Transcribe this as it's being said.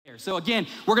So again,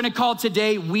 we're gonna call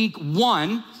today week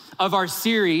 1 of our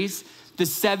series, The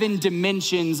 7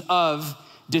 Dimensions of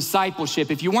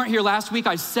Discipleship. If you weren't here last week,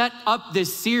 I set up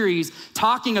this series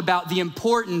talking about the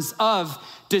importance of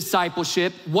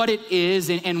discipleship, what it is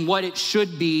and what it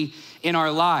should be in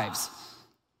our lives.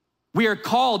 We are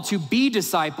called to be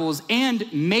disciples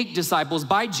and make disciples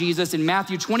by Jesus. In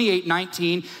Matthew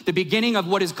 28:19, the beginning of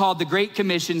what is called the Great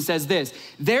Commission says this: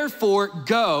 therefore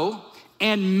go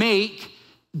and make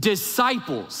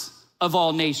disciples of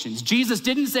all nations. Jesus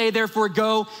didn't say, therefore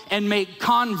go and make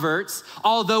converts,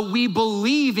 although we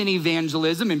believe in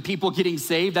evangelism and people getting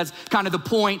saved, that's kind of the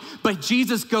point, but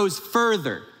Jesus goes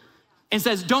further and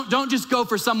says, don't just go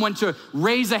for someone to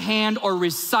raise a hand or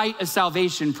recite a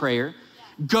salvation prayer.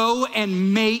 Go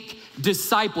and make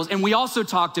disciples. And we also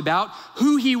talked about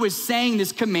who he was saying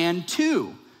this command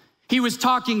to. He was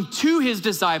talking to his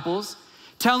disciples,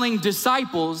 telling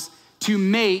disciples to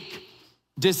make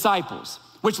disciples,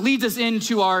 which leads us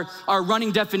into our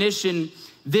running definition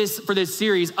for this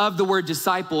series of the word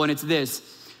disciple, and it's this.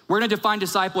 We're gonna define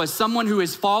disciple as someone who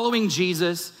is following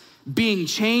Jesus, being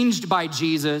changed by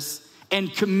Jesus,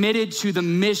 and committed to the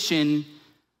mission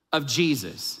of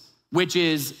Jesus, which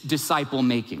is disciple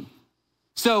making.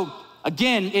 So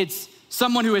again, it's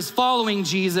someone who is following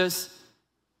Jesus.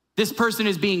 This person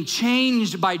is being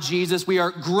changed by Jesus. We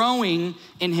are growing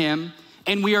in him,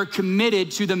 and we are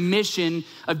committed to the mission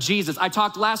of Jesus. I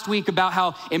talked last week about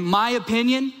how, in my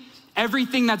opinion,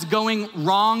 everything that's going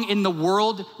wrong in the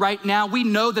world right now, we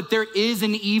know that there is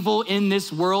an evil in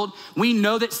this world. We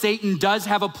know that Satan does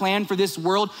have a plan for this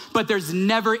world, but there's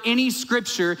never any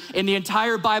scripture in the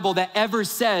entire Bible that ever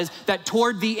says that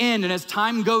toward the end and as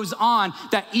time goes on,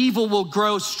 that evil will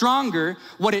grow stronger.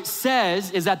 What it says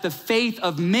is that the faith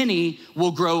of many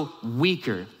will grow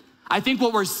weaker. I think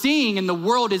what we're seeing in the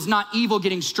world is not evil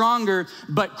getting stronger,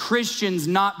 but Christians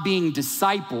not being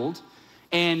discipled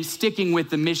and sticking with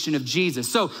the mission of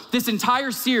Jesus. So this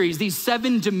entire series, these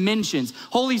 7 dimensions,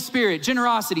 Holy Spirit,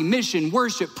 generosity, mission,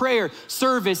 worship, prayer,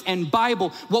 service, and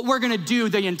Bible, what we're gonna do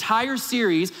the entire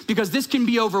series, because this can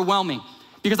be overwhelming,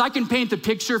 because I can paint the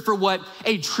picture for what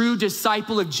a true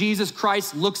disciple of Jesus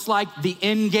Christ looks like, the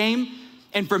end game,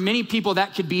 and for many people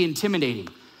that could be intimidating.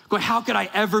 But how could I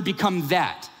ever become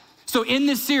that? So in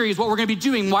this series, what we're gonna be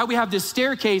doing, why we have this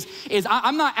staircase, is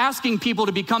I'm not asking people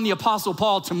to become the Apostle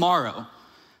Paul tomorrow.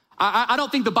 I don't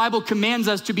think the Bible commands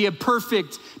us to be a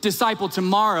perfect disciple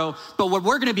tomorrow, but what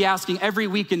we're gonna be asking every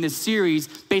week in this series,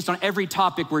 based on every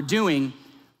topic we're doing,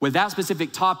 with that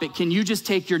specific topic, can you just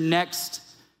take your next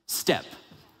step?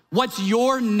 What's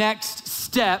your next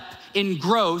step in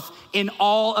growth in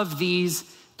all of these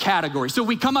categories? So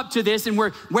we come up to this and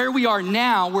where we are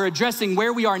now, we're addressing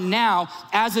where we are now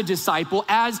as a disciple,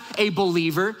 as a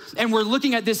believer, and we're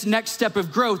looking at this next step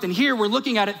of growth. And here we're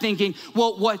looking at it thinking,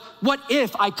 well, what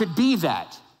if I could be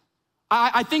that?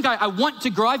 I think I want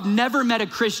to grow. I've never met a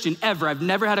Christian ever. I've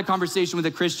never had a conversation with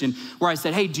a Christian where I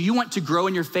said, hey, do you want to grow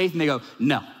in your faith? And they go,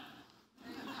 no.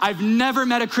 I've never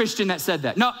met a Christian that said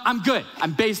that. No, I'm good.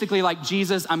 I'm basically like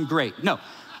Jesus, I'm great. No,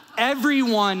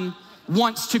 everyone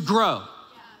wants to grow.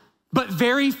 But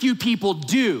very few people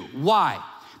do. Why?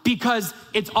 Because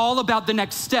it's all about the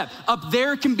next step. Up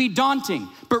there can be daunting,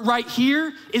 but right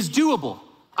here is doable.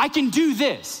 I can do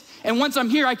this. And once I'm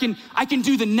here, I can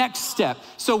do the next step.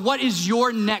 So what is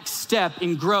your next step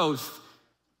in growth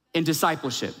in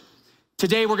discipleship?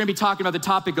 Today, we're gonna be talking about the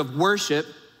topic of worship.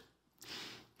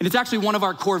 And it's actually one of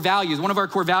our core values. One of our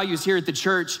core values here at the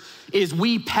church is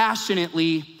we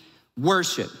passionately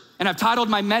worship. And I've titled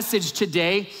my message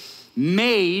today,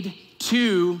 Made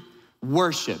to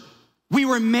Worship. We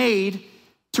were made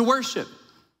to worship.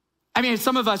 I mean,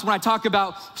 some of us, when I talk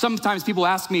about, sometimes people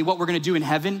ask me what we're gonna do in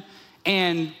heaven,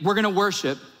 and we're gonna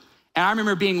worship. And I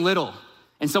remember being little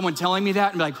and someone telling me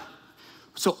that and be like,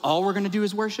 so all we're gonna do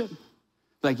is worship?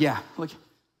 Like, yeah. Like,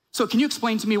 so can you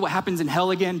explain to me what happens in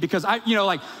hell again? Because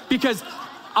because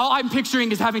all I'm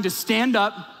picturing is having to stand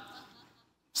up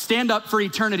for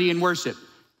eternity in worship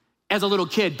as a little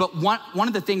kid. But one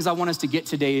of the things I want us to get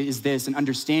today is this, and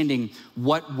understanding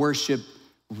what worship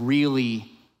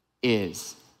really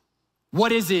is.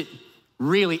 What is it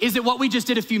really? Is it what we just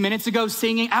did a few minutes ago,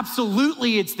 singing?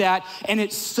 Absolutely it's that, and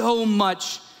it's so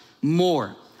much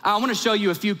more. I wanna show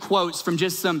you a few quotes from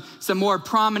just some more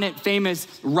prominent, famous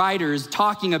writers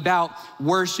talking about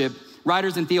worship,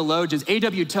 writers and theologians.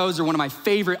 A.W. Tozer, one of my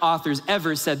favorite authors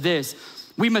ever, said this: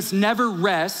 we must never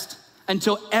rest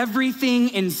until everything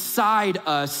inside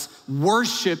us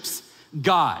worships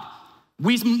God.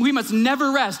 We must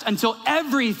never rest until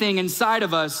everything inside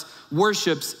of us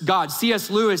worships God.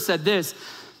 C.S. Lewis said this: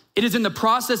 It is in the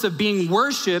process of being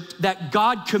worshiped that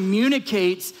God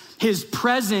communicates his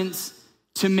presence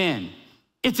to men.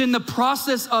 It's in the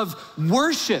process of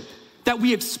worship that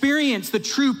we experience the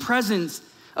true presence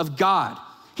of God.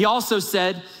 He also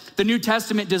said, the New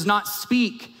Testament does not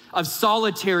speak of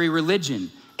solitary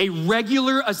religion. A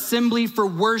regular assembly for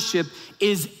worship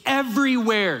is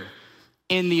everywhere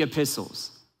in the epistles.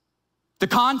 The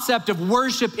concept of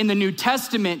worship in the New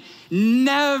Testament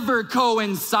never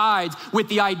coincides with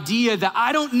the idea that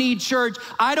I don't need church,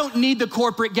 I don't need the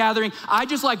corporate gathering, I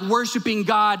just like worshiping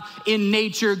God in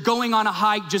nature, going on a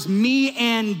hike, just me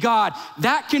and God.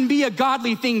 That can be a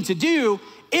godly thing to do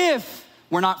if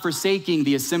we're not forsaking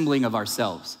the assembling of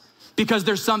ourselves. Because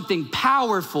there's something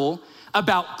powerful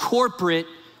about corporate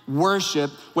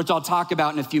worship, which I'll talk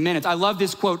about in a few minutes. I love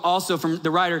this quote also from the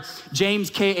writer James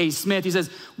K.A. Smith. He says,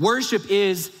 worship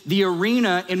is the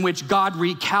arena in which God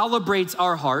recalibrates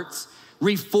our hearts,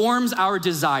 reforms our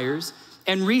desires,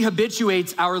 and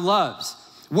rehabituates our loves.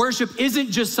 Worship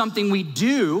isn't just something we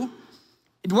do.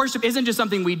 Worship isn't just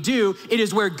something we do. It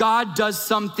is where God does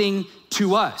something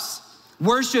to us.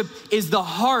 Worship is the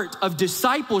heart of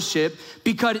discipleship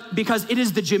because it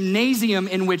is the gymnasium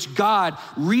in which God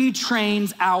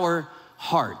retrains our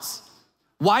hearts.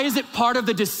 Why is it part of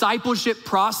the discipleship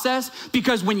process?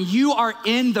 Because when you are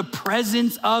in the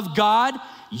presence of God,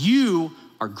 you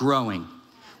are growing.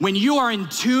 When you are in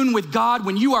tune with God,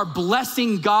 when you are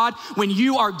blessing God, when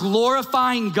you are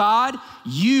glorifying God,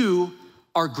 you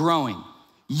are growing.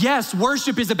 Yes,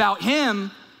 worship is about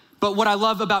him. But what I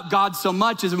love about God so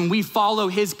much is when we follow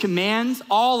his commands,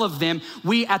 all of them,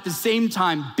 we at the same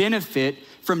time benefit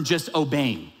from just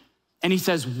obeying. And he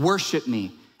says, worship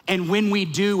me. And when we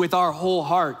do with our whole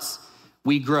hearts,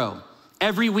 we grow.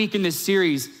 Every week in this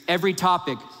series, every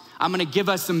topic, I'm gonna give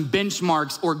us some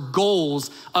benchmarks or goals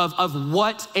of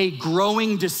what a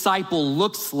growing disciple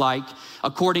looks like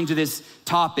according to this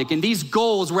topic. And these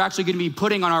goals we're actually gonna be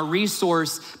putting on our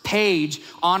resource page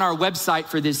on our website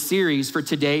for this series for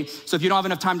today. So if you don't have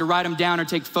enough time to write them down or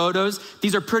take photos,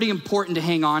 these are pretty important to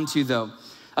hang on to though.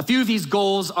 A few of these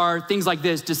goals are things like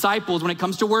this. Disciples, when it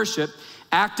comes to worship,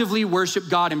 actively worship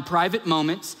God in private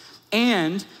moments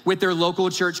and with their local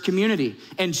church community,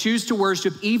 and choose to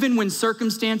worship even when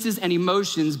circumstances and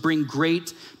emotions bring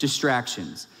great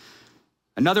distractions.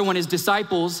 Another one is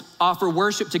disciples offer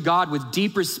worship to God with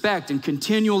deep respect and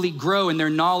continually grow in their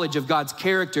knowledge of God's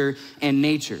character and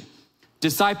nature.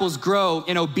 Disciples grow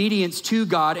in obedience to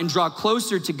God and draw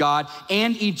closer to God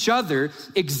and each other,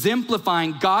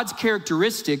 exemplifying God's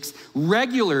characteristics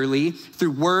regularly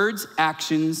through words,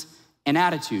 actions, and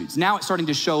attitudes. Now it's starting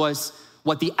to show us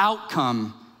what the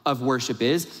outcome of worship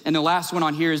is. And the last one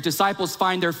on here is disciples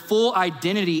find their full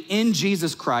identity in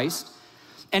Jesus Christ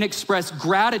and express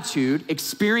gratitude,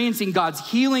 experiencing God's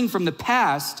healing from the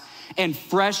past and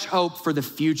fresh hope for the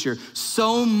future.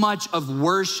 So much of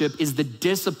worship is the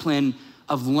discipline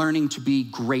of learning to be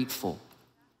grateful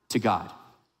to God.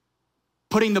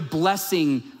 Putting the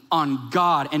blessing on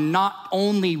God and not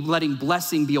only letting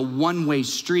blessing be a one-way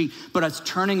street, but us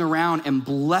turning around and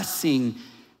blessing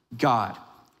God.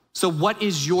 So what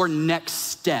is your next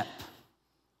step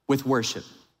with worship?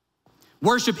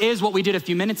 Worship is what we did a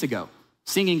few minutes ago,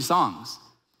 singing songs.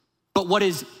 But what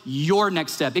is your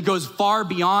next step? It goes far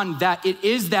beyond that. It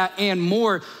is that and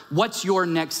more. What's your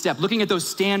next step? Looking at those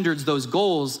standards, those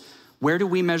goals, where do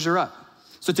we measure up?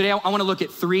 So today I wanna look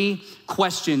at 3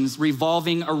 questions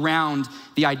revolving around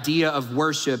the idea of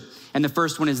worship. And the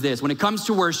first one is this: when it comes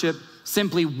to worship,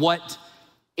 simply what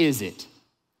is it?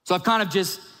 So I've kind of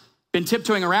just been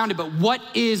tiptoeing around it, but what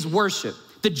is worship?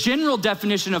 The general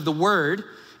definition of the word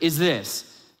is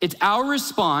this: it's our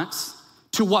response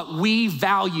to what we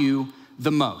value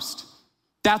the most.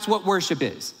 That's what worship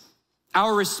is.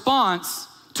 Our response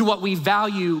to what we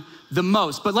value the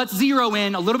most. But let's zero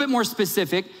in a little bit more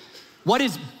specific. What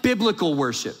is biblical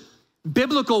worship?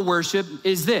 Biblical worship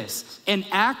is this: an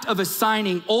act of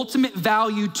assigning ultimate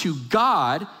value to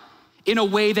God in a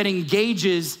way that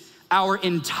engages our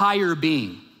entire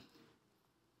being.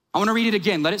 I wanna read it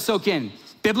again, let it soak in.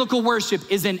 Biblical worship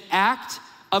is an act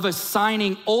of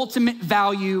assigning ultimate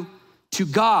value to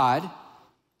God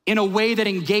in a way that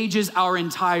engages our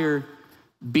entire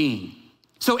being.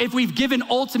 So if we've given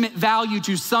ultimate value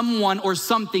to someone or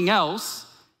something else,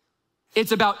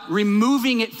 it's about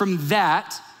removing it from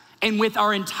that and with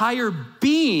our entire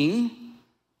being,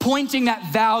 pointing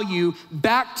that value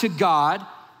back to God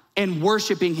and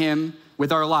worshiping him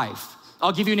with our life.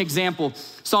 I'll give you an example.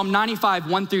 Psalm 95,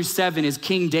 1-7 is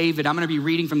King David. I'm gonna be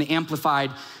reading from the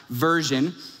Amplified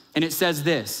version, and it says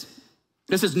this: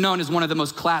 This is known as one of the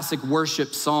most classic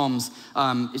worship psalms,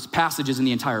 passages in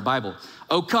the entire Bible.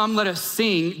 Oh, come, let us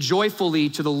sing joyfully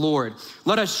to the Lord.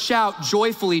 Let us shout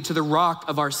joyfully to the rock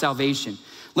of our salvation.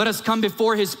 Let us come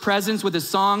before his presence with a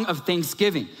song of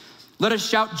thanksgiving. Let us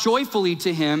shout joyfully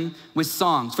to him with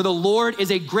songs. For the Lord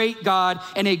is a great God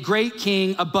and a great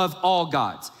King above all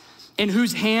gods. In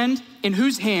whose hand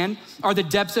are the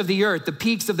depths of the earth, the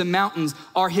peaks of the mountains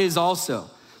are his also.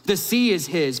 The sea is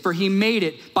his, for he made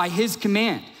it by his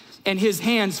command, and his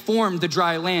hands formed the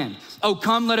dry land. Oh,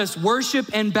 come, let us worship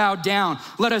and bow down.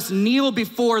 Let us kneel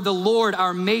before the Lord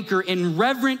our Maker in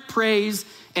reverent praise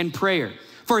and prayer.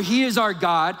 For he is our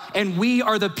God, and we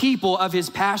are the people of his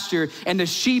pasture and the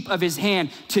sheep of his hand.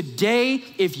 Today,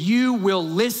 if you will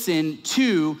listen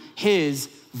to his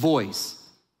voice.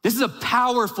 This is a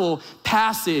powerful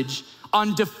passage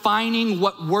on defining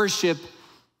what worship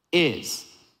is.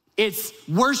 It's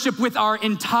worship with our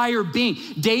entire being.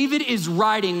 David is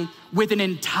writing with an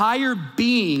entire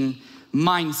being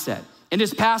mindset. In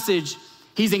this passage,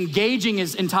 he's engaging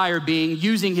his entire being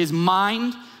using his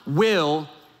mind, will,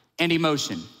 and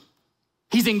emotion.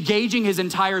 He's engaging his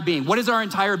entire being. What is our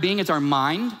entire being? It's our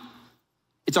mind,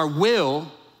 it's our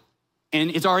will,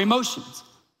 and it's our emotions.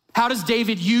 How does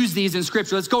David use these in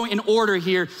scripture? Let's go in order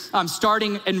here,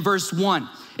 starting in verse 1.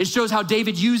 It shows how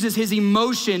David uses his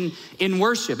emotion in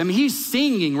worship. I mean, he's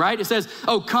singing, right? It says,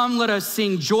 oh, come, let us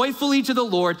sing joyfully to the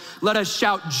Lord. Let us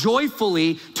shout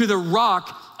joyfully to the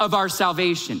rock of our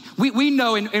salvation. We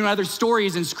know in other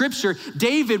stories in scripture,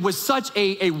 David was such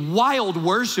a wild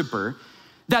worshiper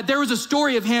that there was a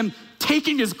story of him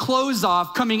taking his clothes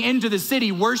off, coming into the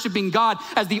city, worshiping God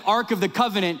as the Ark of the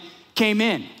Covenant came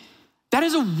in. That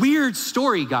is a weird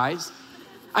story, guys.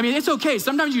 I mean, it's okay.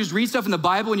 Sometimes you just read stuff in the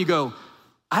Bible and you go,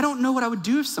 I don't know what I would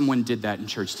do if someone did that in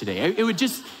church today.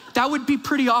 That would be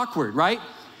pretty awkward, right?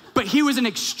 But he was an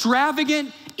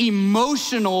extravagant,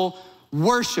 emotional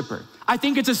worshiper. I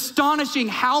think it's astonishing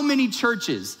how many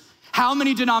churches, how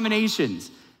many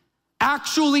denominations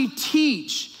actually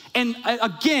teach and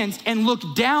against and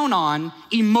look down on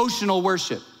emotional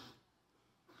worship.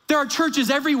 There are churches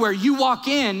everywhere. You walk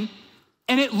in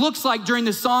and it looks like during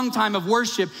the song time of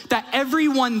worship that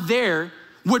everyone there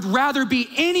would rather be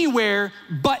anywhere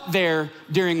but there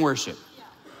during worship.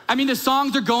 I mean, the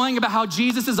songs are going about how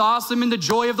Jesus is awesome and the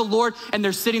joy of the Lord, and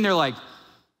they're sitting there like,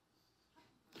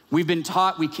 we've been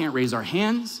taught we can't raise our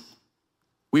hands.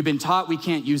 We've been taught we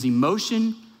can't use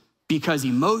emotion because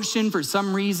emotion for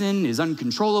some reason is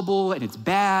uncontrollable and it's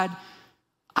bad.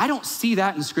 I don't see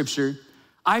that in scripture.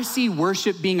 I see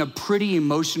worship being a pretty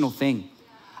emotional thing.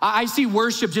 I see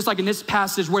worship just like in this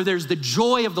passage where there's the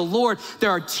joy of the Lord. There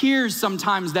are tears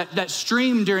sometimes that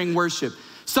stream during worship.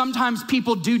 Sometimes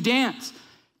people do dance.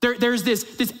 There's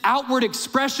this outward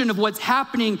expression of what's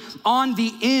happening on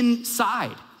the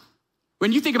inside.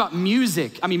 When you think about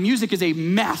music, I mean, music is a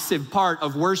massive part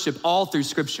of worship all through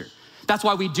scripture. That's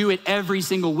why we do it every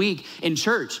single week in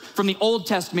church. From the Old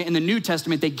Testament and the New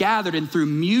Testament, they gathered and through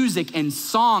music and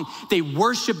song, they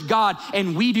worshiped God,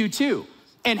 and we do too.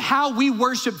 And how we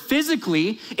worship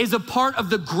physically is a part of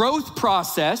the growth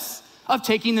process of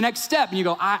taking the next step. And you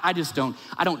go, I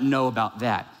don't know about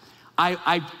that.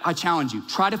 I challenge you,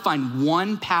 try to find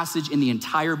one passage in the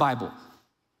entire Bible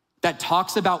that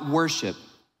talks about worship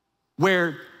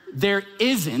where there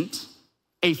isn't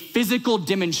a physical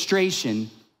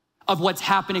demonstration of what's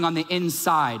happening on the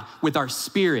inside with our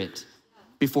spirit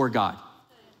before God.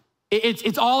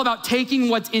 It's all about taking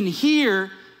what's in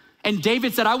here. And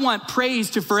David said, I want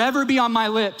praise to forever be on my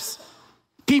lips.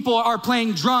 People are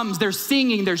playing drums, they're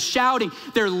singing, they're shouting,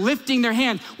 they're lifting their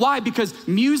hands. Why? Because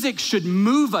music should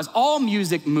move us. All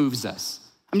music moves us.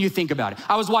 I mean, you think about it.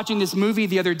 I was watching this movie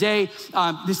the other day,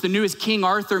 this is the newest King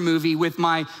Arthur movie with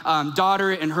my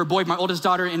daughter and her my oldest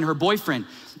daughter and her boyfriend.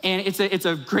 And it's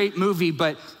a great movie,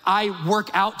 but I work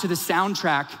out to the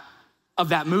soundtrack of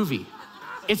that movie.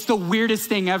 It's the weirdest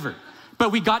thing ever.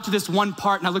 But we got to this one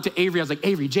part and I looked at Avery, I was like,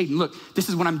 Avery, Jaden, look, this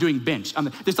is when I'm doing bench.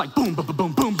 This like boom, boom,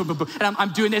 boom, boom, boom, boom, boom. And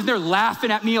I'm doing this, and they're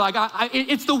laughing at me like,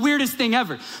 it's the weirdest thing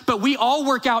ever. But we all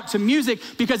work out to music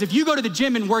because if you go to the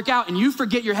gym and work out and you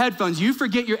forget your headphones, you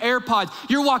forget your AirPods,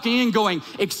 you're walking in going,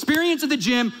 experience of the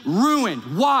gym ruined.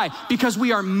 Why? Because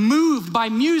we are moved by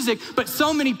music, but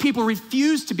so many people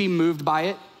refuse to be moved by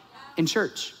it in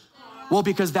church. Well,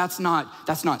 because that's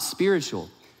not spiritual,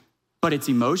 but it's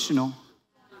emotional.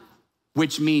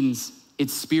 Which means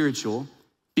it's spiritual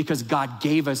because God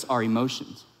gave us our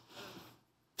emotions.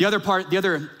 The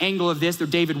other angle of this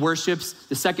that David worships,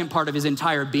 the second part of his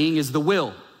entire being is the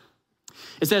will.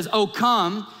 It says, oh,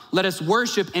 come, let us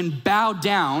worship and bow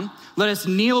down. Let us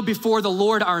kneel before the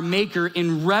Lord our Maker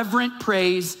in reverent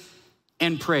praise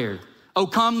and prayer. Oh,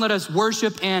 come, let us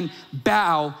worship and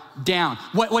bow down.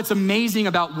 What's amazing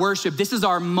about worship, this is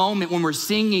our moment when we're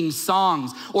singing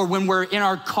songs or when we're in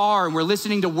our car and we're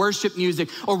listening to worship music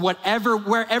or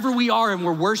wherever we are and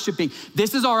we're worshiping.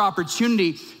 This is our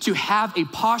opportunity to have a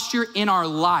posture in our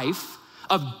life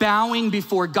of bowing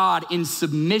before God in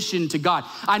submission to God.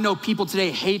 I know people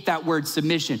today hate that word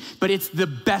submission, but it's the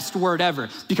best word ever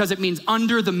because it means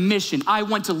under the mission. I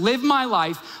want to live my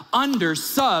life under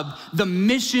the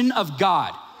mission of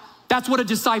God. That's what a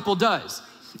disciple does.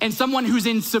 And someone who's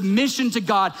in submission to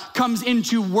God comes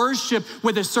into worship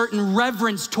with a certain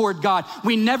reverence toward God.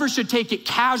 We never should take it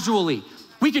casually.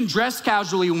 We can dress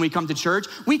casually when we come to church.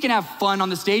 We can have fun on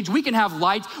the stage. We can have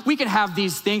lights. We can have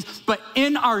these things. But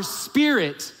in our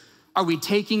spirit, are we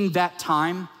taking that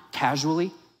time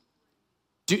casually?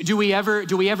 Do we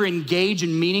ever engage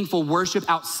in meaningful worship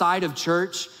outside of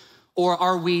church? Or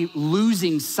are we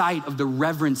losing sight of the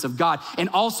reverence of God and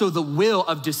also the will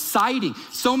of deciding?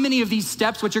 So many of these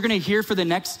steps, what you're gonna hear for the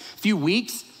next few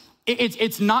weeks,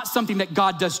 it's not something that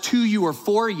God does to you or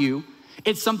for you.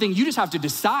 It's something you just have to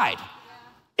decide.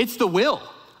 It's the will.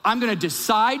 I'm gonna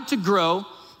decide to grow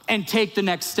and take the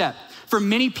next step. For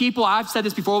many people, I've said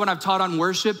this before when I've taught on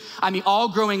worship, all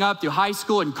growing up through high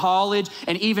school and college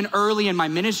and even early in my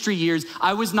ministry years,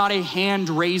 I was not a hand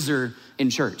raiser in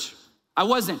church. I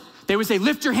wasn't. They would say,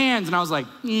 lift your hands. And I was like,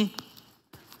 I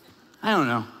don't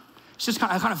know. It's just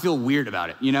I kind of feel weird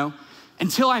about it,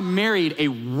 Until I married a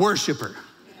worshiper.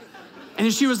 And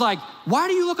then she was like, why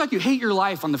do you look like you hate your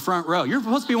life on the front row? You're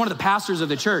supposed to be one of the pastors of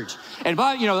the church. And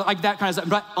like that kind of stuff.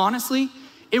 But honestly,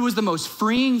 it was the most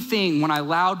freeing thing when I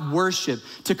allowed worship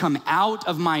to come out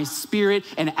of my spirit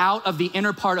and out of the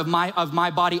inner part of my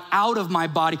body, out of my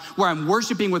body, where I'm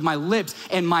worshiping with my lips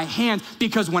and my hands.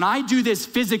 Because when I do this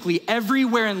physically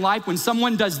everywhere in life, when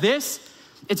someone does this,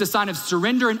 it's a sign of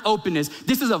surrender and openness.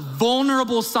 This is a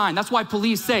vulnerable sign. That's why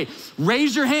police say,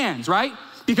 raise your hands, right?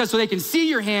 Because so they can see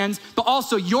your hands, but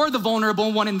also you're the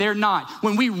vulnerable one and they're not.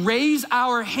 When we raise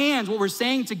our hands, what we're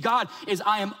saying to God is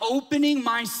I am opening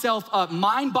myself up,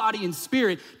 mind, body, and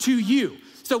spirit to you.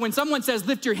 So when someone says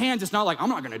lift your hands, it's not like I'm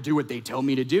not gonna do what they tell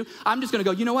me to do. I'm just gonna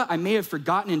go, you know what? I may have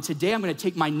forgotten and today I'm gonna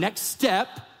take my next step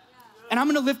and I'm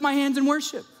gonna lift my hands in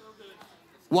worship.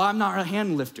 Well, I'm not a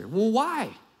hand lifter. Well, why?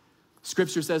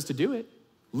 Scripture says to do it.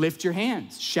 Lift your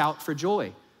hands, shout for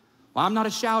joy. Well, I'm not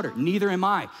a shouter, neither am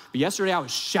I. But yesterday I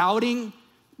was shouting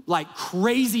like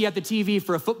crazy at the TV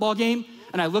for a football game,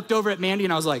 and I looked over at Mandy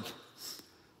and I was like,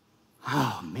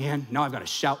 oh man, now I've got to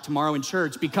shout tomorrow in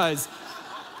church because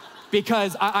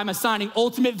I'm assigning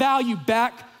ultimate value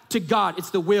back to God. It's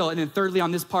the will. And then thirdly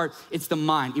on this part, it's the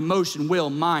mind, emotion, will,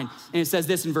 mind. And it says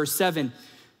this in verse 7,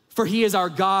 for he is our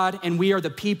God and we are the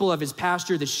people of his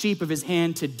pasture, the sheep of his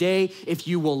hand. Today, if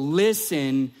you will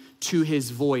listen to his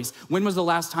voice. When was the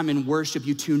last time in worship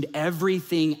you tuned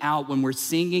everything out when we're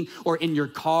singing or in your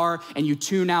car and you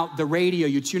tune out the radio,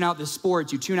 you tune out the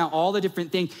sports, you tune out all the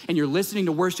different things and you're listening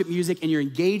to worship music and you're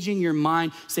engaging your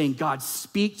mind saying, God,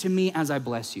 speak to me as I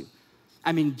bless you.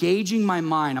 I'm engaging my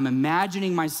mind. I'm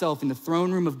imagining myself in the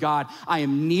throne room of God. I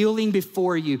am kneeling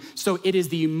before you. So it is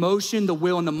the emotion, the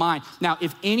will, and the mind. Now,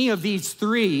 if any of these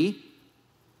three,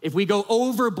 if we go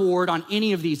overboard on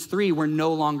any of these three, we're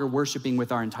no longer worshiping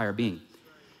with our entire being.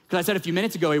 Because I said a few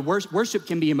minutes ago, worship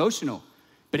can be emotional,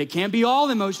 but it can't be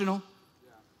all emotional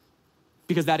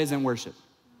because that isn't worship.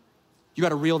 You got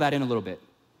to reel that in a little bit.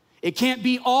 It can't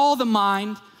be all the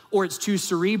mind or it's too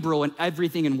cerebral and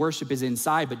everything in worship is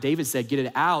inside. But David said, get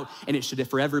it out and it should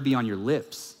forever be on your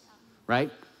lips,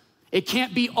 right? It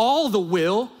can't be all the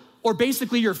will, or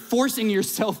basically you're forcing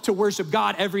yourself to worship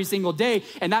God every single day,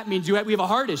 and that means we have a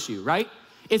heart issue, right?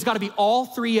 It's gotta be all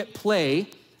three at play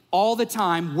all the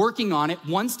time, working on it,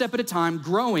 one step at a time,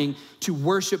 growing to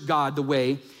worship God the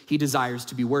way he desires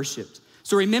to be worshiped.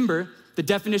 So remember, the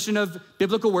definition of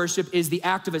biblical worship is the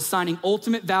act of assigning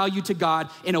ultimate value to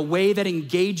God in a way that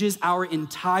engages our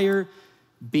entire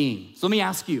being. So let me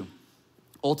ask you,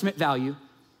 ultimate value,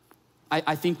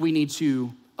 I think we need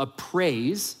to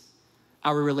appraise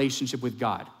our relationship with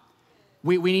God.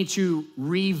 We need to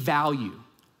revalue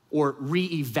or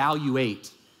reevaluate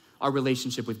our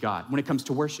relationship with God when it comes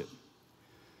to worship.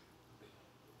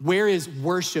 Where is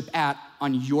worship at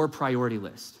on your priority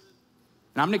list?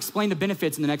 And I'm gonna explain the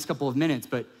benefits in the next couple of minutes,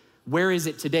 but where is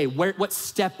it today? What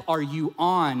step are you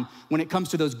on when it comes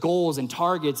to those goals and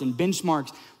targets and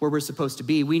benchmarks where we're supposed to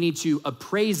be? We need to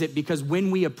appraise it because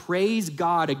when we appraise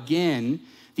God again,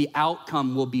 the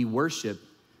outcome will be worship,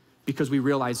 because we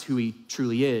realize who he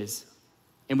truly is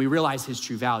and we realize his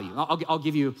true value. I'll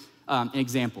give you an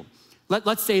example.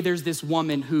 Let's say there's this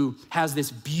woman who has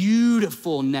this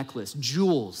beautiful necklace,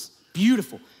 jewels,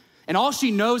 beautiful. And all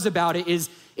she knows about it is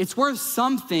it's worth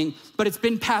something, but it's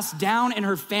been passed down in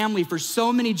her family for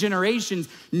so many generations.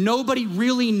 Nobody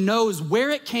really knows where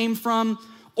it came from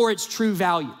or its true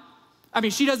value. I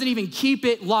mean, she doesn't even keep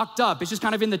it locked up. It's just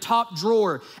kind of in the top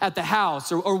drawer at the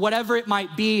house or whatever it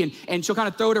might be. And she'll kind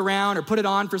of throw it around or put it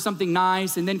on for something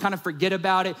nice and then kind of forget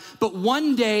about it. But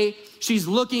one day she's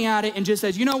looking at it and just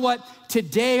says, you know what?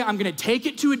 Today I'm gonna take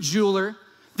it to a jeweler,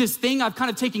 this thing I've kind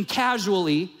of taken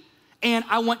casually, and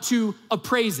I want to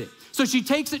appraise it. So she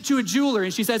takes it to a jeweler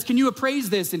and she says, can you appraise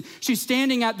this? And she's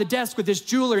standing at the desk with this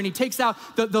jeweler and he takes out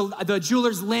the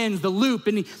jeweler's lens, the loop,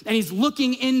 and he's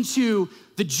looking into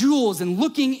the jewels and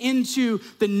looking into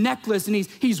the necklace, and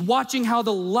he's watching how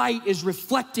the light is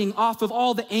reflecting off of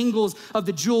all the angles of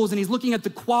the jewels, and he's looking at the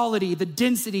quality, the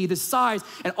density, the size,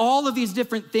 and all of these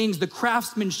different things, the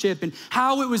craftsmanship and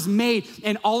how it was made.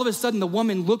 And all of a sudden the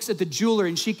woman looks at the jeweler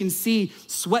and she can see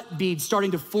sweat beads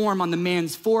starting to form on the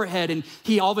man's forehead, and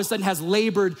he all of a sudden has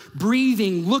labored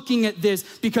breathing looking at this,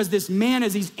 because this man,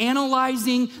 as he's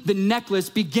analyzing the necklace,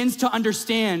 begins to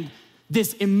understand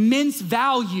this immense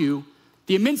value,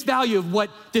 the immense value of what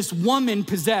this woman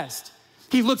possessed.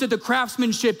 He looks at the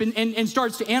craftsmanship and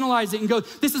starts to analyze it and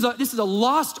goes, this is a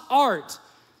lost art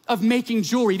of making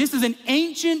jewelry. This is an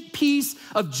ancient piece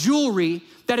of jewelry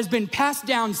that has been passed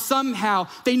down somehow.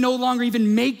 They no longer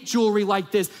even make jewelry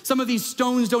like this. Some of these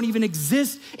stones don't even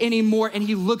exist anymore. And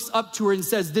he looks up to her and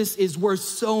says, this is worth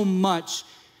so much.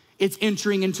 It's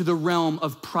entering into the realm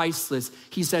of priceless.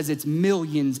 He says it's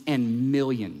millions and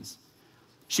millions.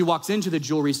 She walks into the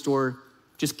jewelry store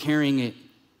just carrying it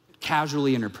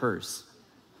casually in her purse.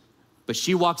 But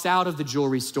she walks out of the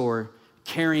jewelry store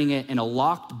carrying it in a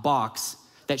locked box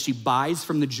that she buys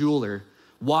from the jeweler,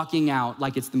 walking out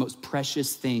like it's the most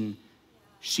precious thing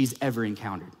she's ever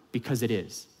encountered, because it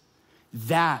is.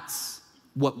 That's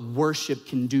what worship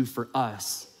can do for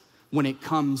us when it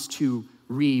comes to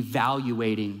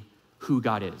reevaluating who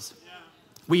God is.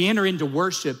 We enter into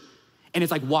worship and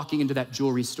it's like walking into that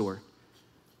jewelry store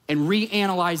and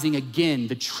reanalyzing again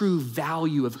the true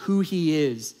value of who he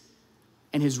is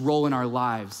and his role in our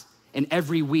lives. And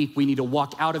every week we need to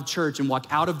walk out of church and walk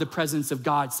out of the presence of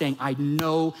God saying, I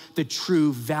know the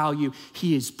true value.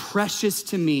 He is precious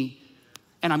to me,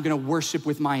 and I'm gonna worship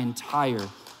with my entire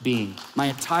being,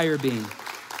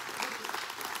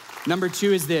 Number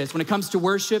two is this: when it comes to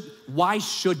worship, why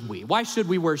should we? Why should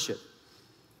we worship?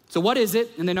 So what is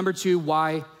it? And then number two,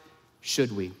 why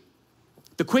should we?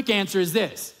 The quick answer is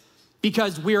this: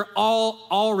 because we're all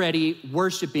already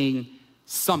worshiping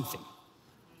something.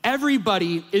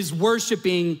 Everybody is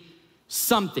worshiping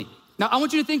something. Now, I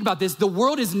want you to think about this. The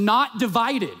world is not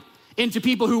divided into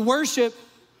people who worship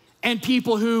and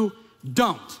people who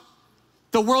don't.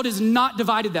 The world is not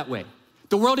divided that way.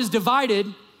 The world is divided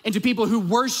into people who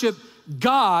worship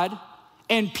God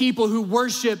and people who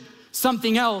worship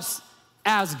something else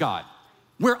as God.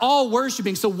 We're all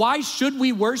worshiping. So why should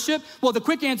we worship? Well, the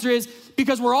quick answer is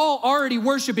because we're all already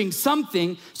worshiping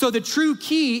something. So the true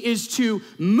key is to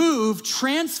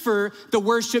transfer the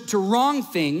worship to wrong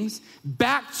things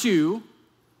back to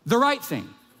the right thing.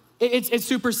 It's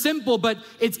super simple, but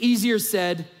it's easier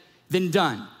said than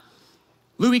done.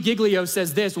 Louis Giglio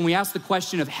says this when we ask the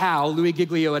question of how. Louis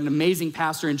Giglio, an amazing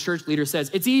pastor and church leader,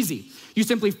 says, it's easy. You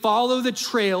simply follow the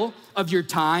trail of your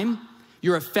time,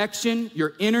 your affection,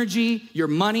 your energy, your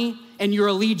money, and your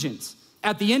allegiance.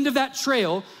 At the end of that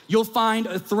trail, you'll find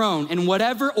a throne, and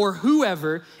whatever or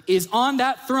whoever is on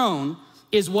that throne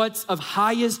is what's of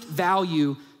highest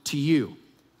value to you.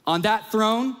 On that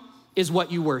throne is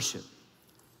what you worship.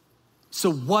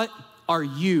 So what are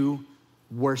you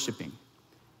worshiping?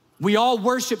 We all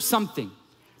worship something.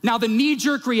 Now, the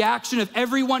knee-jerk reaction of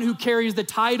everyone who carries the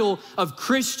title of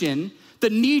Christian, the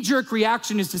knee-jerk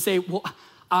reaction is to say, well,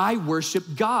 I worship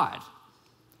God.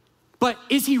 But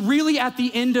is he really at the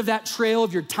end of that trail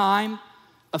of your time,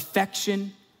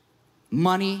 affection,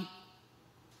 money,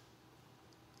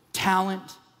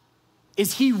 talent?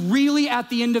 Is he really at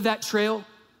the end of that trail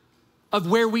of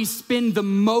where we spend the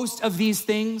most of these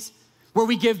things, where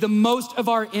we give the most of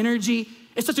our energy?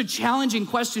 It's such a challenging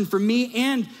question for me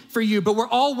and for you, but we're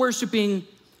all worshiping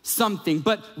something.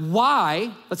 But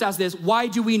why, let's ask this, why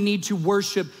do we need to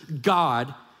worship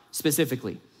God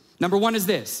specifically? Number one is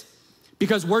this: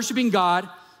 because worshiping God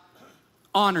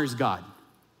honors God.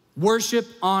 Worship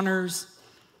honors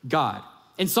God.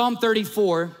 In Psalm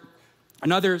 34,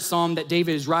 another psalm that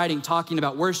David is writing talking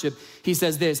about worship, he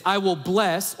says this: I will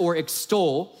bless or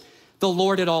extol the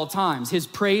Lord at all times. His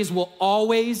praise will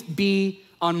always be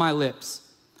on my lips.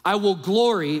 I will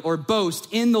glory or boast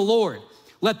in the Lord.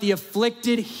 Let the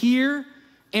afflicted hear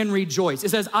and rejoice. It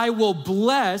says, I will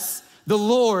bless the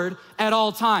Lord at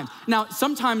all times. Now,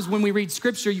 sometimes when we read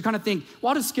scripture, you kind of think, well,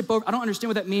 I'll just skip over. I don't understand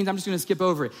what that means. I'm just going to skip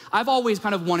over it. I've always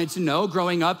kind of wanted to know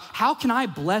growing up, how can I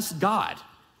bless God?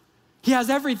 He has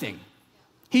everything.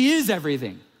 He is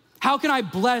everything. How can I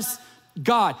bless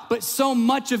God? But so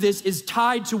much of this is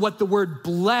tied to what the word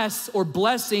bless or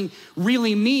blessing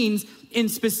really means in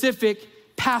specific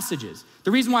passages.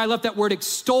 The reason why I left that word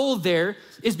extol there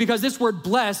is because this word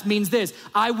bless means this: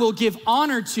 I will give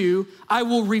honor to, I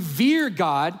will revere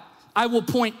God, I will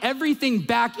point everything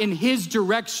back in his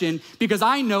direction because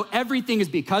I know everything is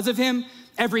because of him,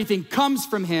 everything comes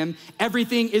from him,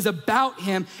 everything is about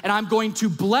him, and I'm going to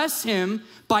bless him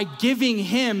by giving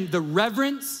him the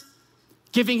reverence,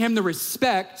 giving him the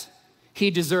respect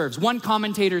he deserves. One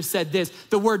commentator said this: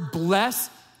 the word bless,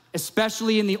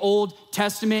 especially in the Old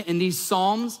Testament in these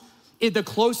Psalms, the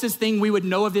closest thing we would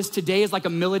know of this today is like a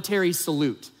military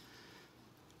salute.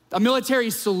 A military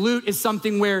salute is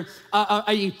something where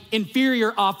an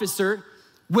inferior officer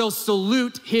will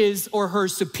salute his or her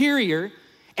superior,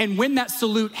 and when that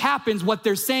salute happens, what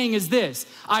they're saying is this: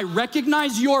 I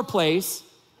recognize your place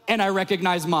and I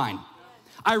recognize mine.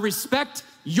 I respect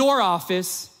your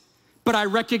office, but I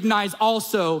recognize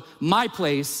also my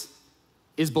place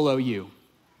is below you.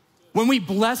 When we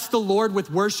bless the Lord with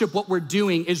worship, what we're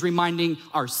doing is reminding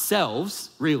ourselves,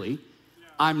 really,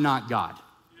 I'm not God.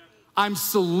 I'm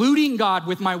saluting God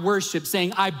with my worship,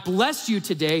 saying, I bless you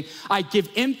today. I give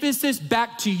emphasis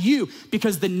back to you,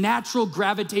 because the natural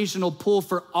gravitational pull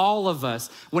for all of us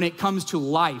when it comes to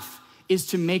life is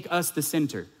to make us the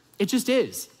center. It just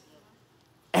is.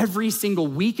 Every single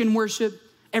week in worship,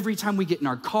 every time we get in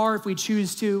our car, if we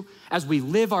choose to, as we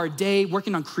live our day,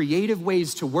 working on creative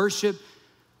ways to worship,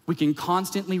 we can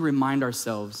constantly remind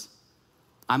ourselves,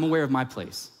 I'm aware of my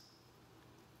place,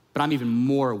 but I'm even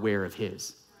more aware of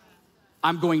his.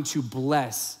 I'm going to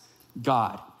bless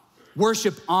God.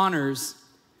 Worship honors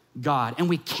God, and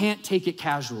we can't take it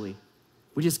casually.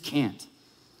 We just can't.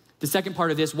 The second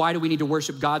part of this, why do we need to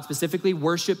worship God specifically?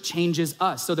 Worship changes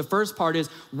us. So the first part is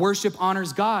worship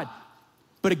honors God.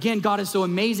 But again, God is so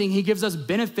amazing, he gives us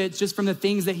benefits just from the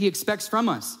things that he expects from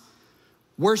us.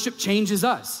 Worship changes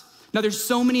us. Now, there's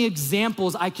so many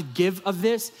examples I could give of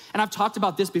this, and I've talked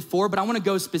about this before, but I wanna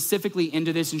go specifically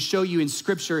into this and show you in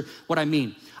scripture what I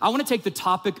mean. I wanna take the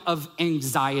topic of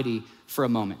anxiety for a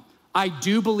moment. I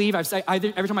do believe,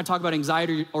 every time I talk about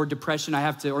anxiety or depression,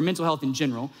 or mental health in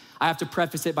general, I have to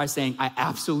preface it by saying I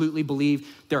absolutely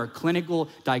believe there are clinical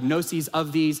diagnoses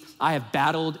of these. I have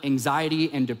battled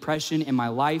anxiety and depression in my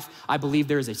life. I believe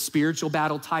there is a spiritual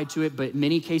battle tied to it, but in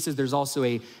many cases, there's also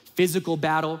a physical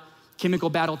battle, chemical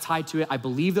battle tied to it. I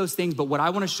believe those things, but what I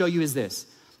wanna show you is this.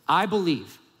 I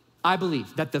believe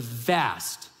that the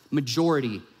vast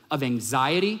majority of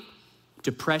anxiety,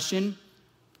 depression,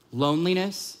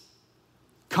 loneliness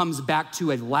comes back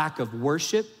to a lack of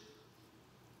worship,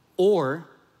 or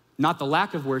not the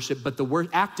lack of worship, but the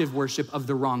active worship of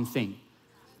the wrong thing.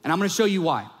 And I'm gonna show you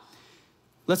why.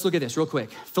 Let's look at this real quick.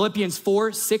 Philippians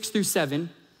 4:6-7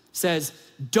 says,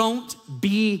 don't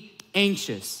be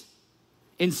anxious.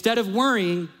 Instead of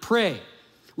worrying, pray.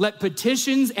 Let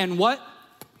petitions and what?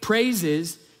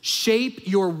 Praises shape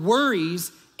your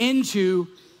worries into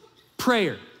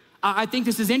prayer. I think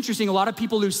this is interesting. A lot of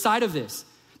people lose sight of this.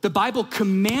 The Bible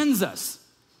commands us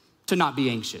to not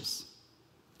be anxious.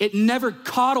 It never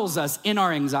coddles us in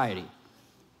our anxiety.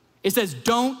 It says,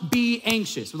 don't be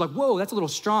anxious. We're like, whoa, that's a little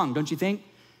strong, don't you think?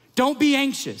 Don't be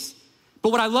anxious.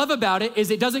 But what I love about it is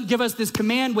it doesn't give us this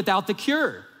command without the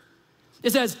cure.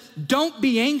 It says, don't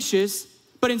be anxious,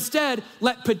 but instead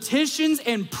let petitions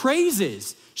and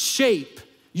praises shape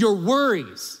your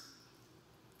worries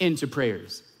into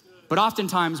prayers. But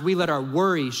oftentimes we let our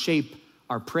worry shape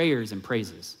our prayers and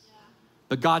praises.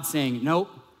 But God's saying, nope,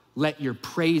 let your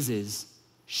praises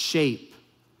shape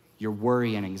your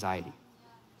worry and anxiety.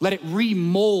 Let it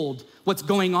remold what's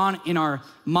going on in our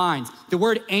minds. The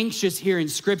word anxious here in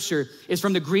scripture is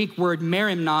from the Greek word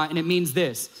merimna, and it means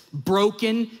this: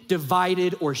 broken,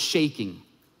 divided, or shaking.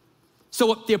 So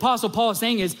what the Apostle Paul is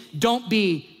saying is, don't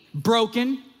be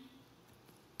broken,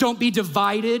 don't be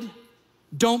divided,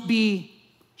 don't be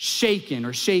shaken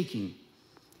or shaking.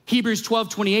 Hebrews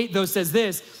 12:28 though says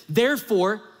this: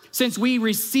 therefore, since we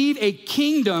receive a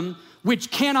kingdom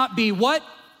which cannot be what?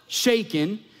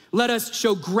 Shaken, let us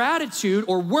show gratitude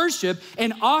or worship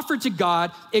and offer to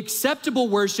God acceptable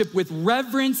worship with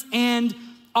reverence and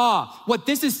awe. What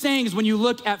this is saying is when you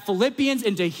look at Philippians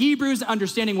into Hebrews,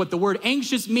 understanding what the word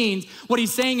anxious means, what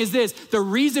he's saying is this: the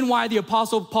reason why the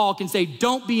Apostle Paul can say,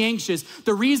 don't be anxious,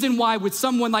 the reason why with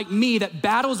someone like me that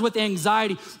battles with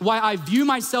anxiety, why I view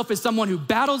myself as someone who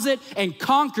battles it and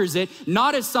conquers it,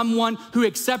 not as someone who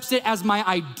accepts it as my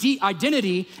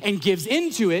identity and gives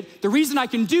into it. The reason I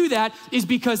can do that is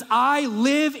because I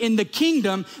live in the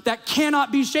kingdom that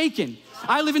cannot be shaken.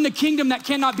 I live in the kingdom that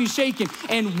cannot be shaken.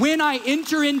 And when I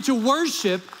enter into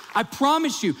worship, I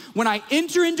promise you, when I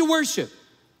enter into worship,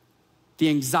 the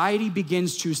anxiety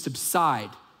begins to subside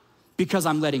because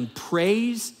I'm letting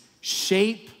praise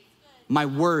shape my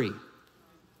worry.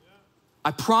 I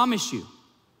promise you,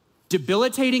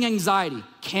 debilitating anxiety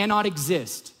cannot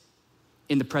exist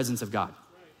in the presence of God.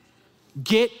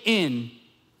 Get in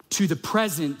to the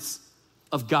presence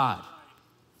of God.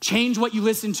 Change what you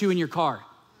listen to in your car.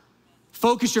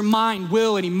 Focus your mind,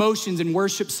 will, and emotions in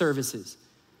worship services.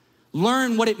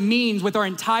 Learn what it means with our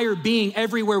entire being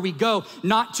everywhere we go,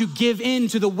 not to give in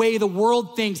to the way the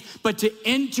world thinks, but to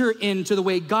enter into the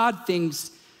way God thinks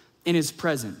in his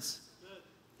presence.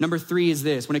 Number 3 is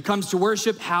this: when it comes to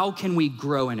worship, how can we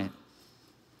grow in it?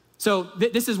 So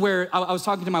this is where I was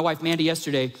talking to my wife, Mandy,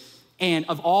 yesterday, and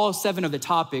of all 7 of the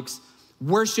topics,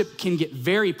 worship can get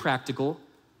very practical,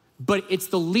 but it's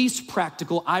the least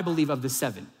practical, I believe, of the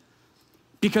 7.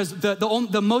 Because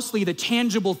the mostly the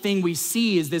tangible thing we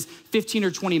see is this 15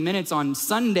 or 20 minutes on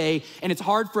Sunday, and it's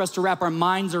hard for us to wrap our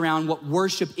minds around what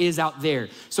worship is out there.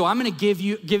 So I'm gonna give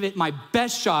it my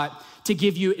best shot to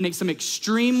give you some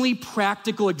extremely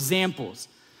practical examples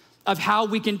of how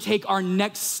we can take our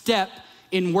next step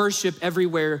in worship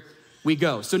everywhere we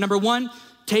go. So number 1,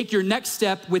 take your next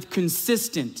step with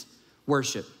consistent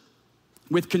worship.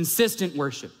 With consistent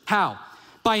worship. How?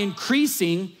 By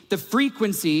increasing the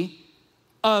frequency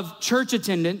of church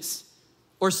attendance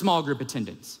or small group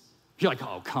attendance. You're like,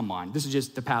 oh, come on. This is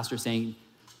just the pastor saying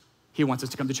he wants us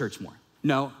to come to church more.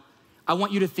 No, I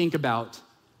want you to think about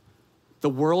the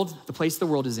world, the place the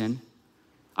world is in.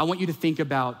 I want you to think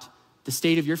about the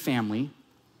state of your family,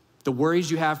 the worries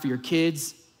you have for your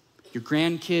kids, your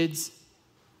grandkids.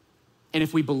 And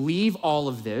if we believe all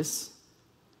of this,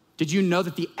 did you know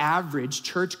that the average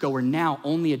churchgoer now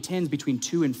only attends between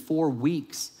 2 and 4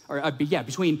 weeks,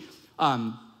 between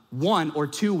 1 or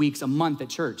 2 weeks a month at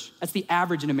church? That's the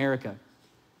average in America.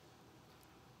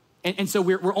 And so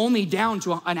we're only down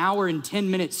to an hour and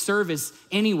 10-minute service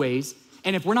anyways.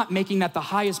 And if we're not making that the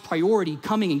highest priority,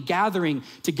 coming and gathering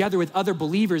together with other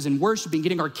believers and worshiping,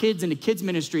 getting our kids into kids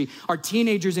ministry, our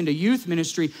teenagers into youth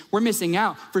ministry, we're missing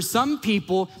out. For some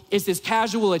people, it's this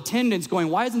casual attendance going,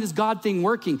 why isn't this God thing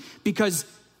working? Because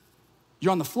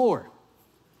you're on the floor.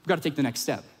 We've got to take the next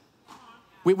step.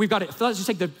 We've got to, let's just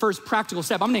take the first practical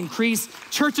step. I'm gonna increase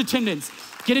church attendance,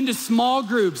 get into small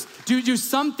groups, do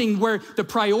something where the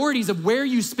priorities of where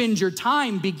you spend your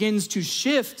time begins to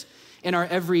shift in our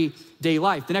everyday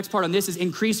life. The next part on this is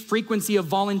increased frequency of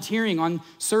volunteering on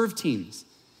serve teams.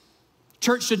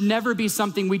 Church should never be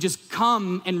something we just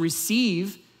come and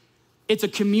receive. It's a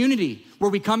community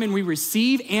where we come and we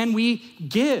receive and we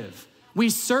give, we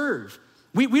serve.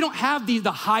 We don't have the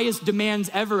highest demands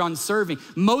ever on serving.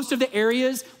 Most of the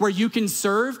areas where you can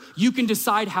serve, you can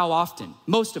decide how often,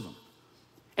 most of them.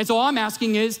 And so all I'm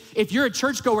asking is, if you're a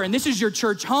churchgoer and this is your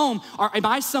church home, am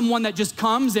I someone that just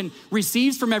comes and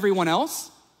receives from everyone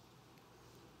else?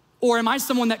 Or am I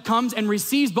someone that comes and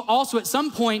receives, but also at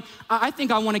some point, I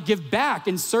think I want to give back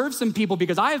and serve some people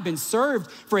because I have been served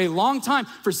for a long time.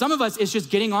 For some of us, it's just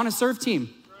getting on a serve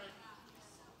team.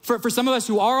 For some of us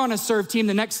who are on a serve team,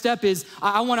 the next step is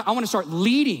I want to start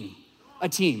leading a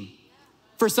team.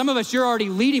 For some of us, you're already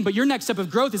leading, but your next step of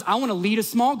growth is I want to lead a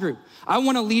small group. I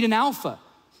want to lead an alpha.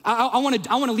 I want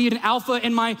to lead an alpha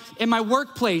in my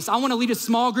workplace. I want to lead a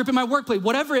small group in my workplace.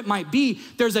 Whatever it might be,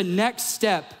 there's a next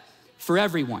step for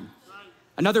everyone.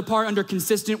 Another part under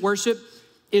consistent worship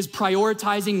is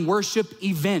prioritizing worship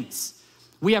events.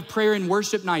 We have prayer and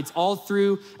worship nights all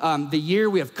through the year.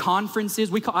 We have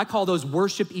conferences. I call those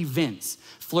worship events.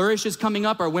 Flourish is coming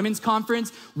up, our women's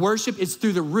conference. Worship is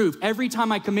through the roof. Every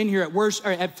time I come in here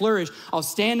at Flourish, I'll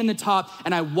stand in the top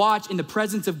and I watch in the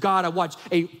presence of God. I watch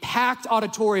a packed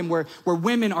auditorium where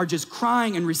women are just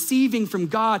crying and receiving from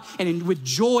God and with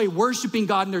joy worshiping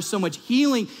God. And there's so much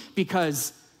healing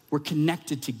because we're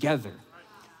connected together.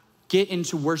 Get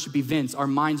into worship events. Our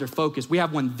minds are focused. We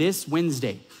have one this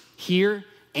Wednesday here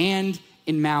and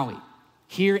in Maui.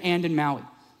 Here and in Maui.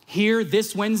 Here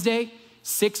this Wednesday,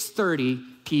 6:30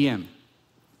 p.m.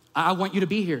 I want you to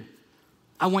be here.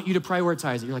 I want you to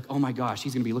prioritize it. You're like, oh my gosh,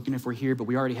 he's gonna be looking if we're here, but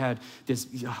we already had this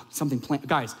something planned.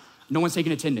 Guys, No one's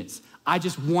taking attendance. I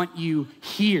just want you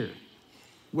here.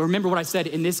 Well, remember what I said,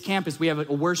 in this campus, we have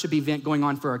a worship event going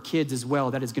on for our kids as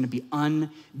well. That is gonna be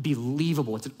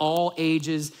unbelievable. It's an all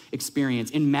ages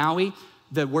experience. In Maui,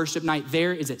 the worship night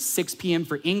there is at 6 p.m.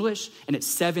 for English and at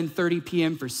 7:30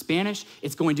 p.m. for Spanish.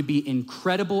 It's going to be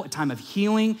incredible, a time of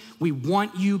healing. We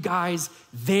want you guys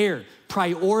there.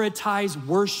 Prioritize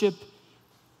worship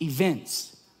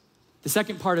events. The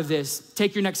second part of this,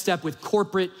 take your next step with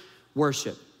corporate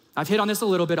worship. I've hit on this a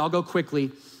little bit, I'll go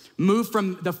quickly. Move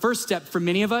from the first step for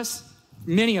many of us,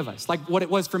 like what it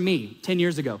was for me 10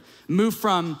 years ago. Move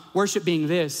from worship being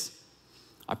this,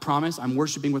 I promise I'm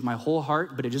worshiping with my whole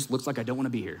heart, but it just looks like I don't wanna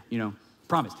be here,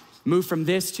 promise. Move from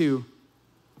this to,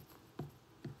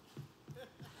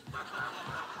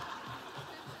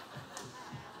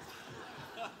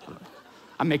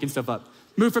 I'm making stuff up.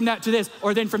 Move from that to this,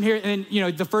 or then from here, and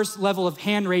then, the first level of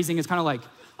hand raising is kind of like,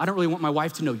 I don't really want my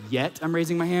wife to know yet I'm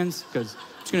raising my hands, because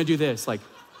I'm just gonna do this. Like,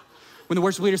 when the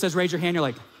worship leader says, raise your hand, you're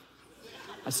like,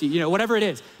 I see, whatever it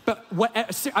is. But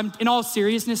in all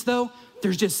seriousness though,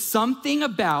 there's just something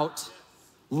about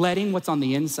letting what's on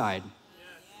the inside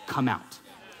come out.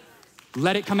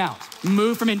 Let it come out.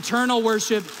 Move from internal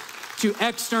worship to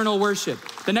external worship.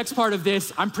 The next part of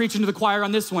this, I'm preaching to the choir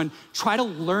on this one, try to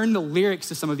learn the lyrics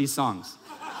to some of these songs.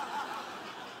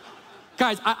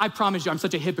 Guys, I promise you, I'm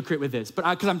such a hypocrite with this, but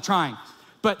because I'm trying.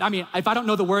 But I mean, if I don't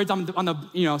know the words, I'm on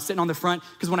the, sitting on the front,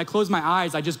 because when I close my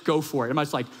eyes, I just go for it. I'm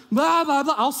just like, blah, blah,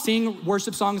 blah. I'll sing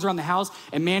worship songs around the house,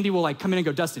 and Mandy will come in and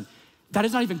go, Dustin, that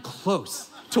is not even close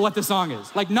to what the song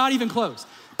is. Not even close.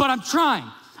 But I'm trying.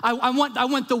 I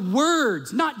want the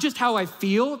words, not just how I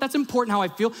feel. That's important how I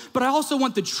feel, but I also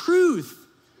want the truth,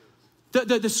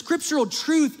 the scriptural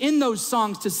truth in those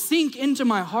songs to sink into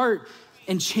my heart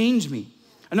and change me.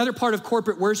 Another part of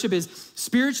corporate worship is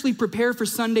spiritually prepare for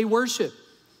Sunday worship.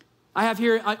 I have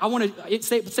here, I want to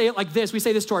say it like this. We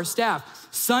say this to our staff.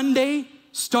 Sunday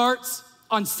starts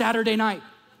on Saturday night.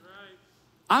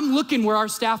 I'm looking where our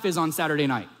staff is on Saturday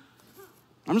night.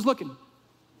 I'm just looking.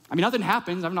 I mean, nothing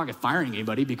happens. I'm not firing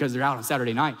anybody because they're out on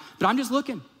Saturday night, but I'm just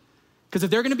looking. Because if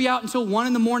they're gonna be out until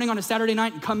 1 a.m. on a Saturday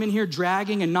night and come in here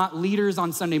dragging and not leaders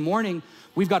on Sunday morning,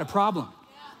 we've got a problem.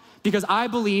 Because I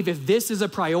believe if this is a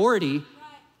priority,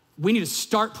 we need to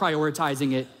start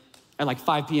prioritizing it at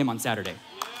 5 p.m. on Saturday.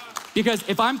 Because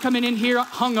if I'm coming in here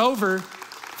hungover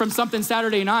from something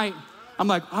Saturday night, I'm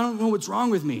like, I don't know what's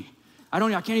wrong with me. I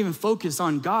can't even focus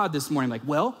on God this morning.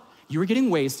 Well, you were getting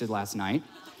wasted last night.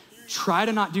 Try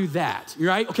to not do that,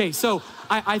 right? Okay, so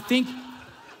I think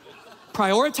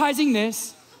prioritizing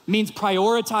this means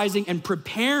prioritizing and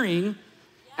preparing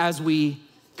as we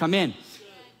come in.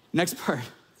 Next part.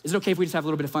 Is it okay if we just have a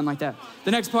little bit of fun like that?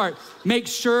 The next part, make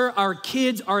sure our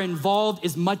kids are involved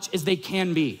as much as they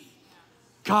can be.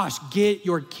 Gosh, get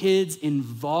your kids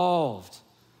involved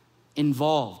in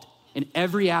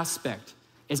every aspect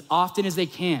as often as they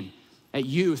can. At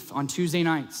youth on Tuesday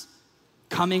nights,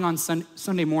 coming on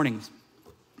Sunday mornings.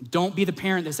 Don't be the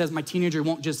parent that says my teenager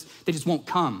they just won't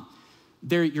come.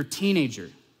 They're your teenager.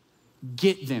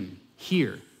 Get them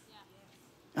here.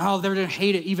 Oh, they're gonna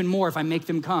hate it even more if I make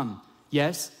them come.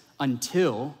 Yes,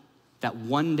 until that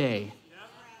one day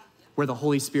where the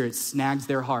Holy Spirit snags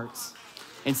their hearts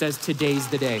and says, today's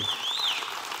the day.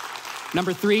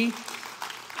 Number 3,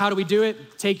 how do we do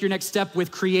it? Take your next step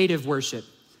with creative worship.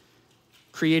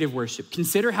 Creative worship.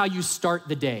 Consider how you start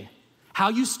the day. How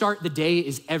you start the day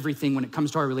is everything when it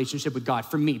comes to our relationship with God,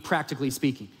 for me, practically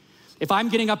speaking. If I'm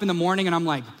getting up in the morning and I'm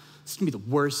like, this is gonna be the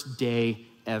worst day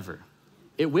ever,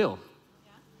 it will.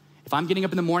 If I'm getting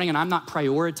up in the morning and I'm not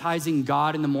prioritizing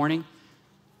God in the morning,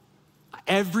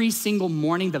 every single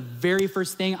morning, the very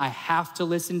first thing I have to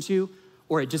listen to,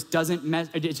 or it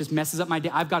just messes up my day,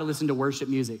 I've got to listen to worship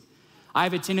music. I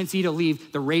have a tendency to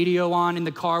leave the radio on in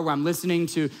the car where I'm listening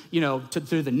to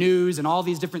the news and all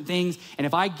these different things. And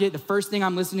if the first thing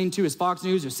I'm listening to is Fox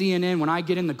News or CNN, when I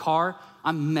get in the car,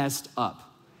 I'm messed up.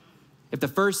 If the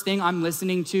first thing I'm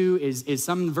listening to is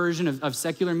some version of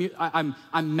secular music,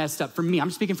 I'm messed up. For me,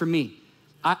 I'm speaking for me.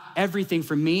 Everything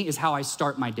for me is how I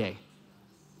start my day.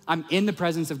 I'm in the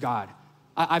presence of God.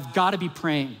 I've got to be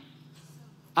praying.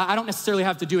 I don't necessarily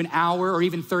have to do an hour or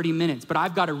even 30 minutes, but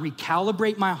I've got to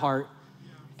recalibrate my heart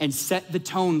and set the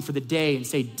tone for the day and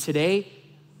say, today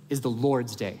is the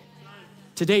Lord's day.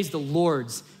 Today's the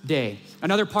Lord's day.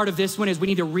 Another part of this one is we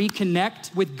need to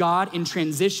reconnect with God in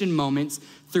transition moments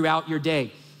throughout your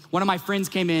day. One of my friends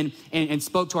came in and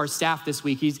spoke to our staff this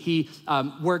week. He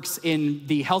works in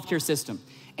the healthcare system.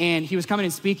 And he was coming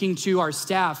and speaking to our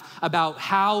staff about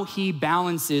how he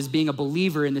balances being a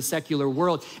believer in the secular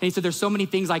world. And he said, there's so many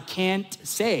things I can't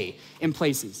say in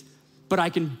places. but I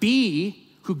can be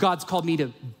who God's called me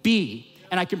to be.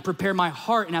 And I can prepare my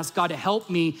heart and ask God to help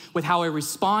me with how I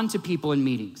respond to people in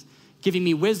meetings, giving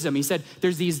me wisdom. He said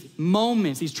there's these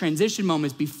moments, these transition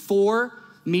moments before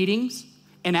meetings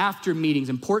and after meetings,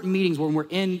 important meetings when we're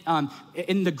in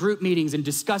the group meetings and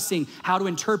discussing how to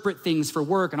interpret things for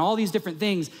work and all these different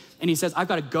things. And he says, I've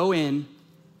got to go in,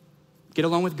 get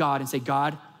alone with God and say,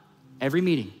 God, every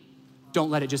meeting, don't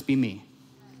let it just be me.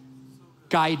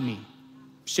 Guide me,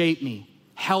 shape me,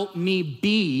 help me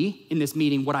be in this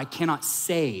meeting what I cannot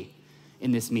say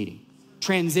in this meeting.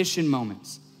 Transition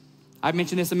moments. I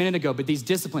mentioned this a minute ago, but these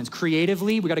disciplines,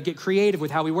 creatively, we got to get creative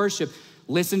with how we worship.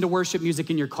 Listen to worship music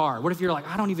in your car. What if you're like,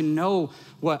 I don't even know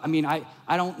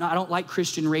I don't like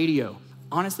Christian radio.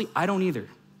 Honestly, I don't either.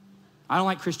 I don't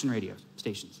like Christian radio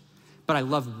stations, but I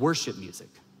love worship music.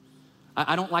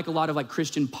 I don't like a lot of like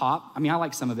Christian pop. I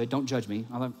like some of it, don't judge me.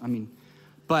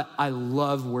 But I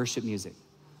love worship music.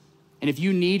 And if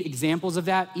you need examples of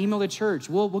that, email the church.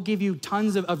 We'll give you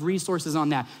tons of resources on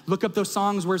that. Look up those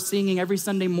songs we're singing every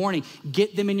Sunday morning.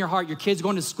 Get them in your heart. Your kids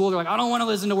going to school, they're like, I don't want to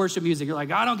listen to worship music. You're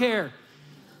like, I don't care.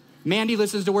 Mandy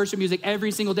listens to worship music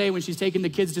every single day when she's taking the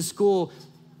kids to school,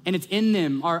 and it's in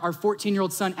them. Our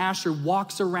 14-year-old son, Asher,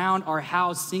 walks around our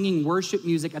house singing worship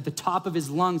music at the top of his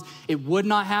lungs. It would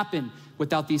not happen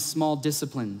without these small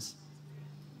disciplines.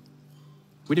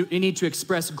 We need to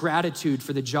express gratitude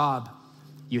for the job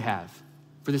you have,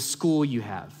 for the school you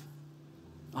have.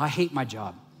 I hate my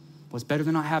job. Well, it's better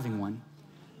than not having one.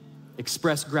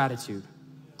 Express gratitude.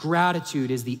 Gratitude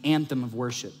is the anthem of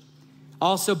worship.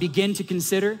 Also, begin to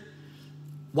consider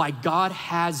why God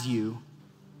has you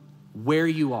where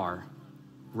you are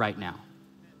right now.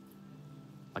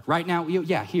 Like right now,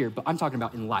 yeah, here, but I'm talking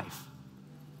about in life.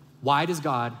 Why does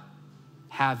God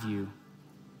have you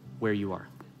where you are?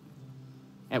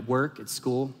 At work, at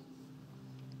school?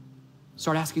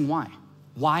 Start asking why.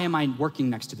 Why am I working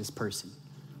next to this person?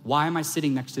 Why am I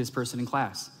sitting next to this person in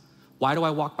class? Why do I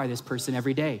walk by this person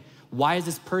every day? Why is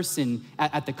this person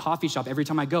at the coffee shop every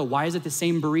time I go? Why is it the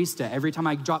same barista every time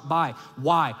I drop by?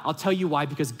 Why? I'll tell you why,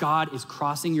 because God is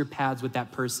crossing your paths with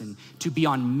that person to be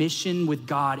on mission with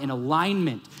God in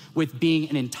alignment with being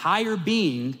an entire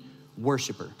being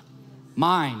worshiper.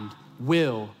 Mind,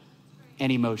 will, and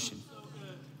emotion.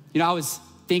 I was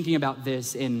thinking about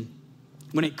this, and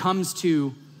when it comes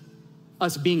to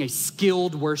us being a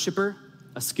skilled worshiper,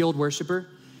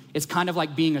 it's kind of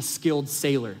like being a skilled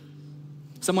sailor.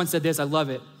 Someone said this, I love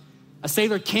it. A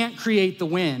sailor can't create the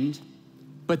wind,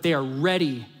 but they are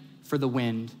ready for the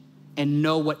wind and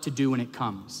know what to do when it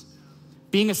comes.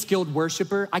 Being a skilled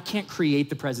worshiper, I can't create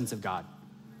the presence of God.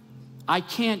 I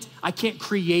can't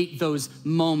create those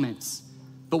moments,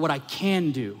 but what I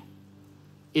can do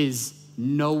is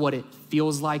know what it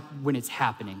feels like when it's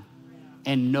happening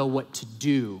and know what to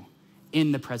do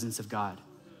in the presence of God,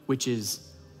 which is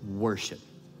worship.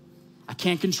 I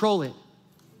can't control it,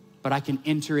 but I can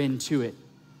enter into it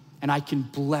and I can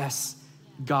bless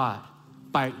God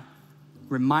by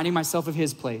reminding myself of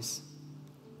his place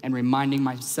and reminding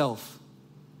myself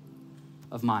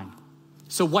of mine.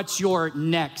 So what's your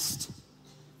next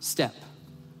step?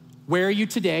 Where are you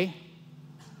today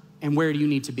and where do you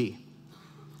need to be?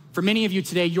 For many of you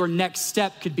today, your next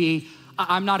step could be,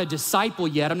 I'm not a disciple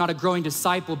yet. I'm not a growing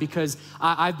disciple because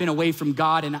I've been away from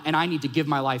God and I need to give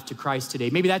my life to Christ today.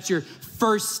 Maybe that's your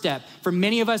first step. For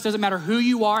many of us, doesn't matter who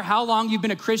you are, how long you've been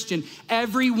a Christian,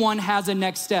 everyone has a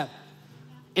next step.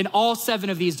 In all 7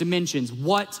 of these dimensions,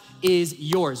 what is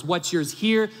yours? What's yours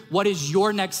here? What is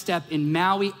your next step in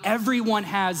Maui? Everyone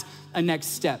has a next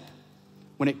step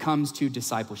when it comes to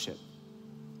discipleship.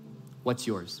 What's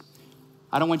yours?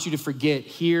 I don't want you to forget,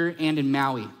 here and in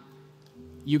Maui,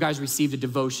 you guys received a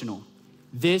devotional.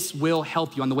 This will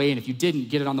help you on the way in. If you didn't,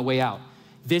 get it on the way out.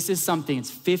 This is something,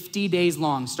 it's 50 days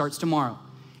long, starts tomorrow.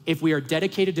 If we are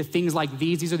dedicated to things like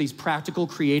these are these practical,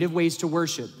 creative ways to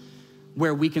worship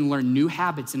where we can learn new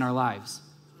habits in our lives,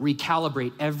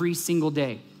 recalibrate every single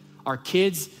day. Our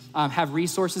kids have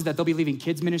resources that they'll be leaving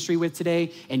kids ministry with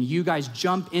today, and you guys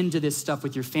jump into this stuff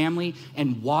with your family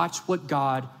and watch what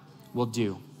God will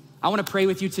do. I wanna pray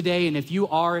with you today, and if you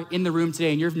are in the room today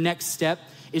and your next step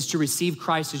is to receive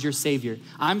Christ as your Savior,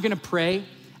 I'm gonna pray.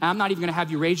 I'm not even gonna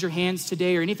have you raise your hands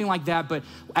today or anything like that, but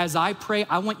as I pray,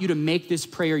 I want you to make this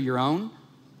prayer your own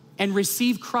and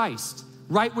receive Christ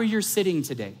right where you're sitting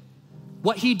today.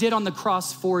 What he did on the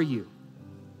cross for you.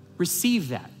 Receive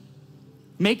that.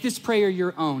 Make this prayer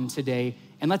your own today,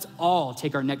 and let's all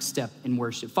take our next step in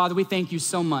worship. Father, we thank you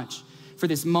so much for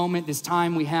this moment, this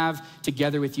time we have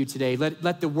together with you today.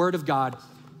 Let the word of God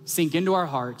sink into our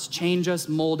hearts, change us,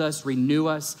 mold us, renew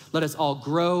us. Let us all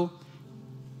grow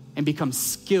and become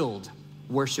skilled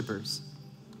worshipers,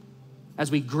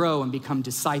 as we grow and become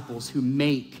disciples who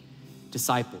make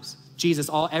disciples. Jesus,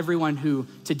 everyone who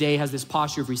today has this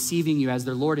posture of receiving you as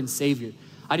their Lord and Savior,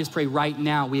 I just pray right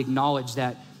now we acknowledge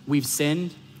that we've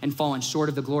sinned and fallen short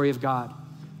of the glory of God.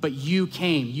 But you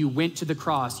came, you went to the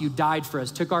cross, you died for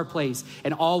us, took our place,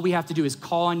 and all we have to do is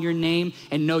call on your name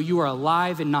and know you are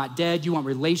alive and not dead. You want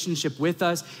relationship with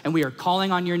us, and we are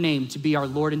calling on your name to be our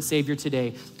Lord and Savior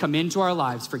today. Come into our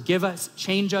lives, forgive us,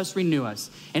 change us, renew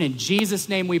us. And in Jesus'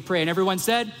 name we pray. And everyone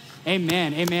said,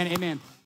 amen, amen, amen.